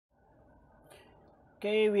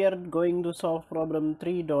Okay, we are going to solve problem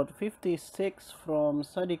 3.56 from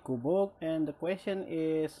Sadiku book, and the question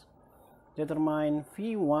is determine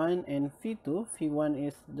V1 and V2. V1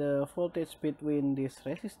 is the voltage between this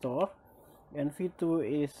resistor and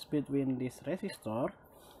V2 is between this resistor,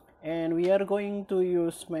 and we are going to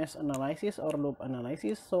use mesh analysis or loop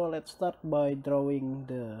analysis. So let's start by drawing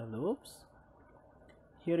the loops.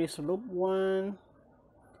 Here is loop 1,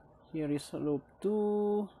 here is loop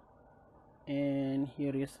 2, and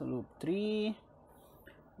here is loop 3.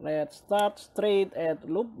 Let's start straight at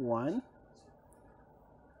loop 1,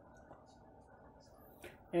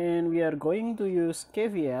 and we are going to use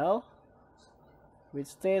KVL, which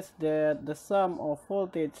states that the sum of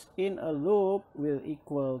voltage in a loop will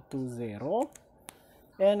equal to 0.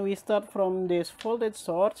 And we start from this voltage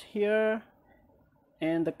source here,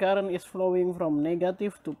 and the current is flowing from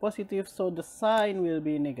negative to positive, so the sign will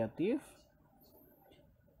be negative,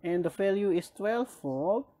 and the value is 12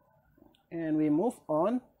 volt. And we move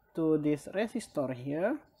on to this resistor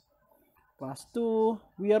here, plus 2.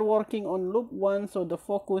 We are working on loop 1, so the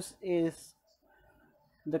focus is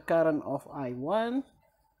the current of I1.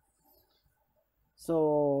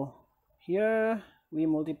 So here we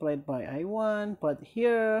multiplied by I1, but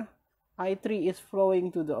here I3 is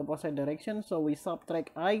flowing to the opposite direction, so we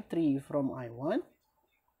subtract I3 from I1.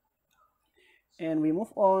 And we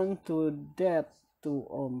move on to that 2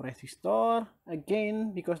 ohm resistor.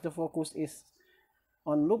 Again, because the focus is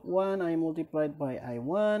on loop 1, I multiplied by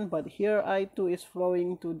I1, but here I2 is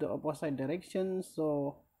flowing to the opposite direction,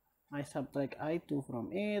 so I subtract I2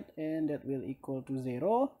 from it, and that will equal to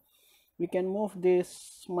 0. We can move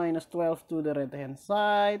this minus 12 to the right hand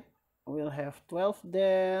side. We'll have 12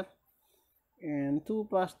 there, and 2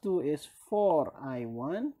 plus 2 is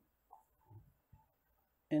 4I1,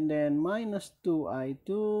 and then minus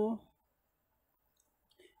 2I2,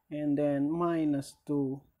 and then minus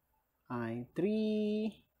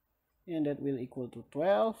 2I3, and that will equal to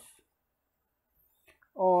 12.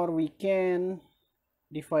 Or we can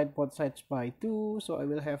divide both sides by 2, so I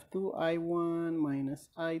will have 2I1 minus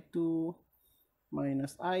I2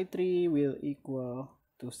 minus I3 will equal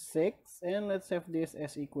to 6, and let's have this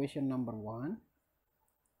as equation number 1.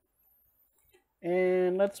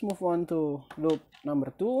 And let's move on to loop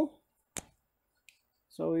number 2.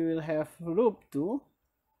 So we will have loop 2.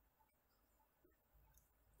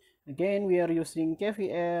 Again, we are using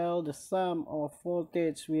KVL. The sum of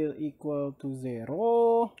voltage will equal to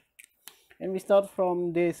 0. And we start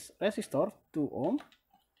from this resistor, 2 ohm.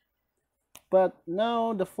 But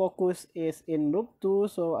now the focus is in loop 2,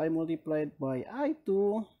 so I multiplied by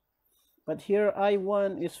I2. But here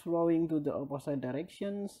I1 is flowing to the opposite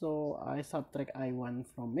direction, so I subtract I1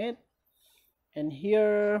 from it. And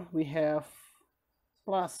here we have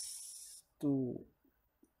plus 2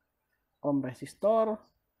 ohm resistor.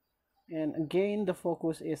 And again, the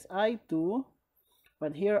focus is I2,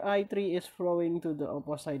 but here I3 is flowing to the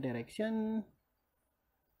opposite direction,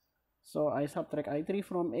 so I subtract I3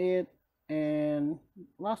 from it. And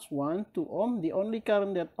last one, 2 ohm, the only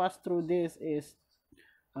current that passed through this is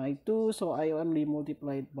I2, so I only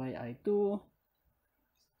multiplied by I2,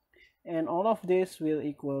 and all of this will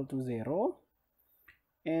equal to 0.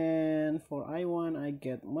 And for I1 I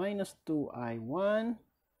get minus 2I1.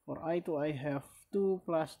 For I2 I have 2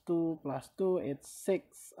 plus 2 plus 2, it's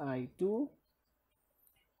 6I2.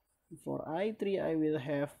 For I3 I will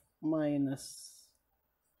have minus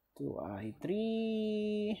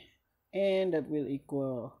 2I3, and that will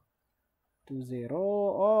equal to 0.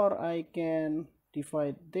 Or I can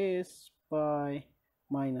divide this by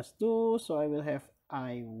minus 2, so I will have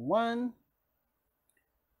I1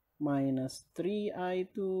 minus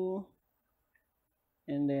 3I2,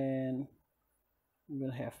 and then we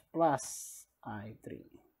will have plus I3.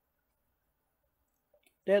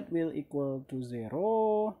 That will equal to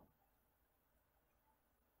 0.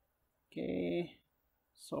 Okay,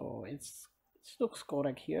 so it looks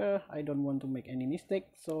correct here. I don't want to make any mistake,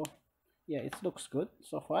 so yeah, it looks good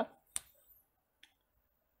so far.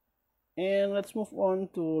 And let's move on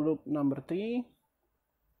to loop number 3.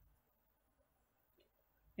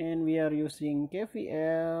 And we are using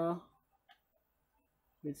KVL,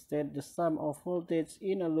 which said the sum of voltage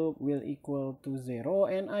in a loop will equal to 0.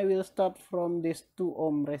 And I will start from this 2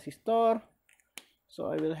 ohm resistor. So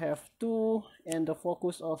I will have 2, and the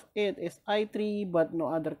focus of it is I3, but no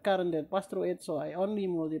other current that passed through it, so I only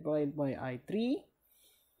multiplied by I3.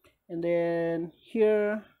 And then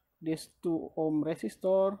here, this 2 ohm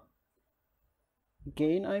resistor,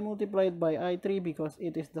 again I multiplied by I3 because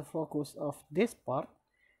it is the focus of this part.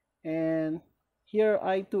 And here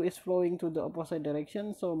I2 is flowing to the opposite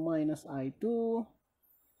direction, so minus I2.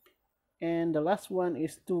 and the last one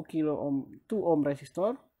is 2 ohm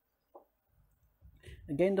resistor.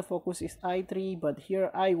 Again, the focus is I3, but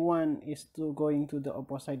here I1 is going to the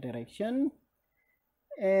opposite direction,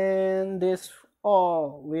 and this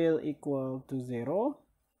all will equal to 0.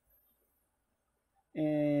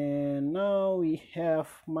 And now we have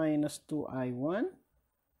minus 2I1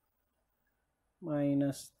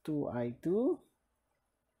 minus 2I2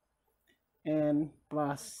 and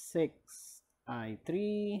plus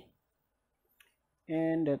 6I3,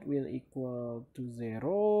 and that will equal to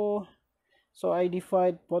 0. So I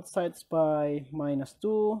divide both sides by minus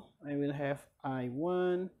 2. I will have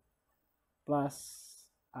I1 plus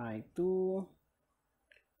I2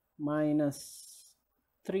 minus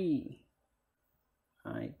 3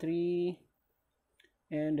 I3,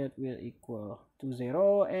 and that will equal to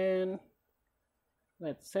 0. And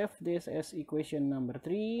let's save this as equation number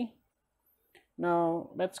 3. Now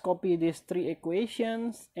let's copy these 3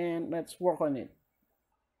 equations and let's work on it.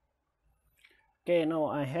 Okay, now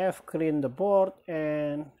I have cleaned the board,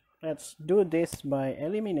 and let's do this by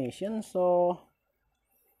elimination. So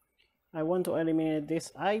I want to eliminate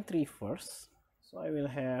this I3 first. So I will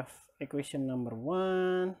have equation number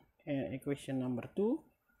 1 and equation number 2.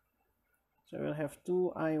 So I will have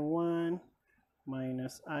 2I1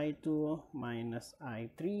 minus I2 minus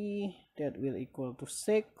I3, that will equal to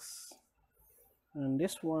 6. And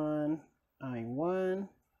this one, I1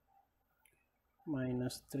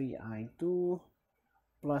 minus 3I2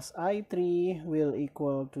 plus I3 will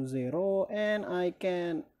equal to 0, and I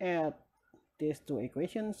can add these two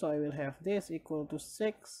equations. So I will have this equal to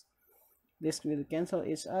 6. This will cancel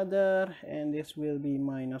each other, and this will be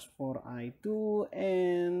minus 4I2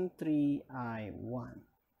 and 3I1.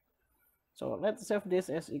 So let's save this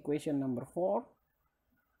as equation number 4.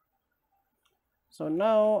 So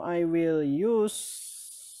now I will use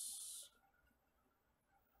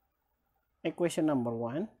equation number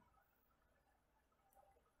 1,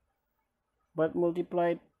 but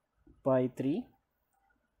multiplied by 3,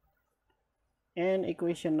 and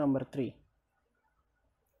equation number 3.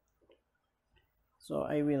 So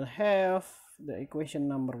I will have the equation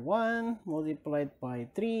number 1 multiplied by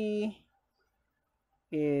 3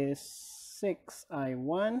 is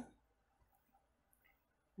 6I1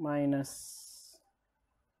 minus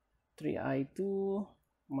 3I2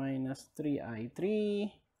 minus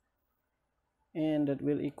 3I3, and that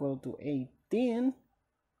will equal to 18.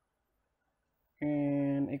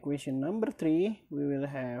 And equation number 3, we will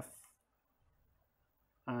have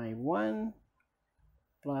I1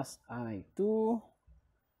 plus I2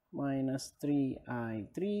 minus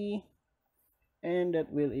 3I3, and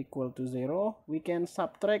that will equal to 0. We can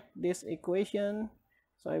subtract this equation.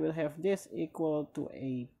 So I will have this equal to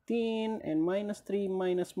 18, and minus 3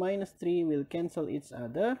 minus minus 3 will cancel each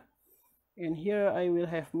other. And here I will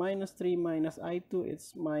have minus 3 minus I2,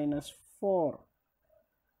 it's minus 4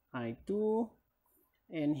 I2.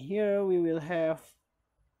 And here we will have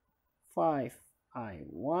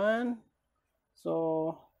 5I1.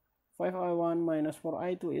 So 5I1 minus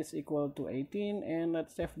 4I2 is equal to 18. And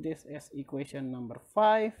let's save this as equation number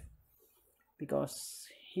 5, because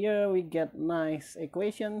here we get nice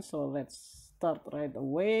equations. So let's start right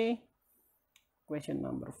away. Equation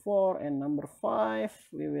number 4 and number 5,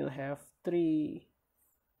 we will have 3.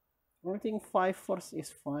 I think 5 first is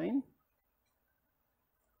fine.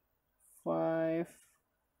 5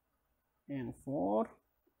 and 4.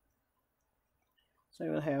 So I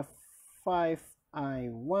will have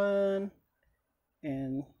 5I1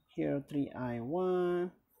 and here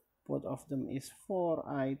 3I1. Both of them is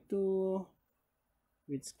 4I2,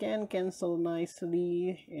 which can cancel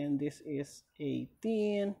nicely, and this is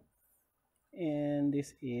 18, and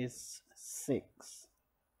this is 6.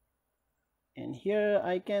 And here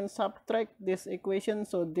I can subtract this equation,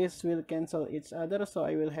 so this will cancel each other. So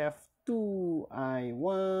I will have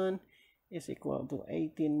 2I1 is equal to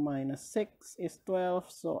 18 minus 6 is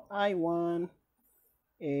 12. So I1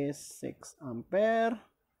 is 6 ampere.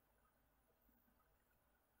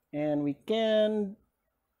 And we can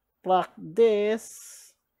plug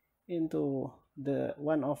this into the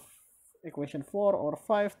one of equation 4 or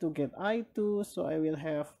 5 to get I2. So I will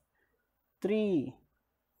have 3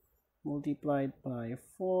 multiplied by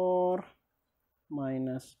 4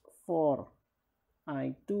 minus 4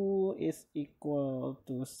 I2 is equal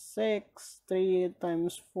to 6. 3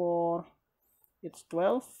 times 4, it's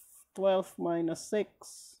 12. 12 minus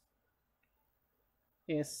 6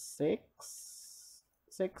 is 6.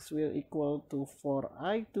 6 will equal to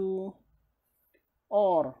 4I2,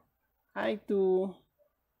 or I2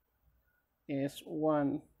 is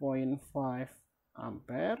 1.5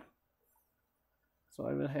 ampere. So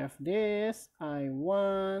I will have this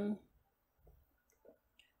I1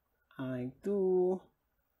 I2,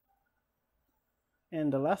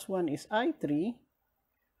 and the last one is I3.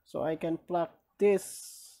 So I can plug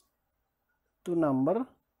this two number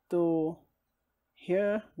to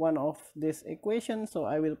here, one of this equation. So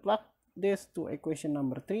I will plug this to equation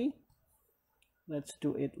number 3. Let's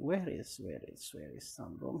do it. Where is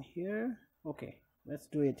some room here? Okay, let's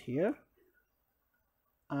do it here.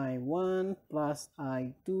 I1 plus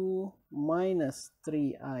I2 minus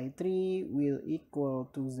 3I3 will equal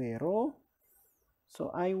to 0.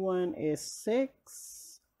 So I1 is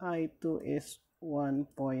 6, I2 is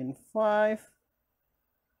 1.5,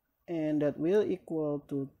 and that will equal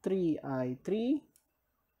to 3I3,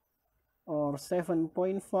 or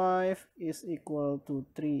 7.5 is equal to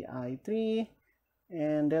 3I3,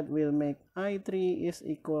 and that will make I3 is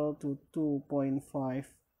equal to 2.5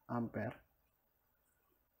 ampere.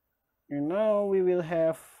 And now we will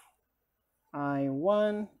have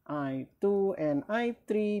I1, I2, and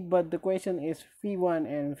I3, but the question is V1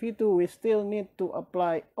 and V2. We still need to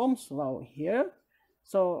apply Ohm's law here.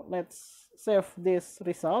 So let's save this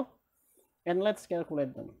result and let's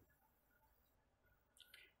calculate them.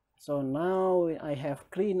 So now I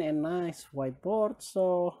have clean and nice whiteboard.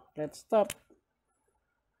 So let's start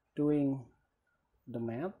doing the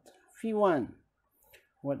math. V1.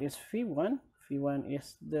 What is V1? V1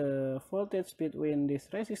 is the voltage between this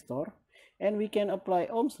resistor, and we can apply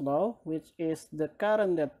Ohm's law, which is the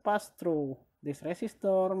current that passed through this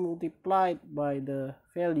resistor multiplied by the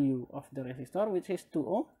value of the resistor, which is 2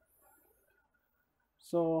 ohm.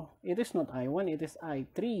 So it is not I1, it is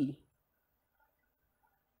I3.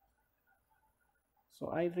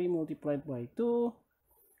 So I3 multiplied by 2,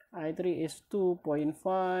 I3 is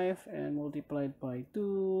 2.5 and multiplied by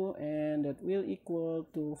 2, and that will equal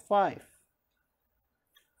to 5.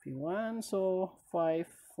 V1, so 5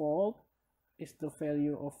 volt is the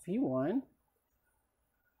value of V1.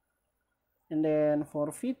 And then for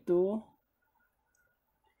V2,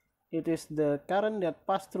 it is the current that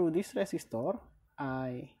passed through this resistor,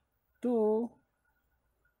 I2,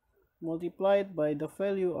 multiplied by the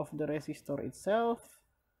value of the resistor itself.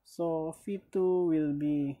 So V2 will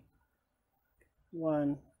be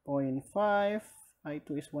 1.5,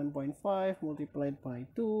 I2 is 1.5 multiplied by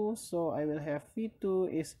 2, so I will have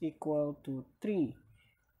V2 is equal to 3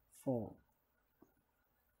 volt.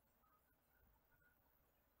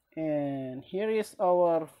 And here is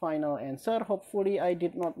our final answer. Hopefully I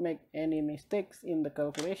did not make any mistakes in the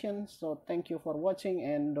calculation. So thank you for watching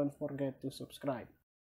and don't forget to subscribe.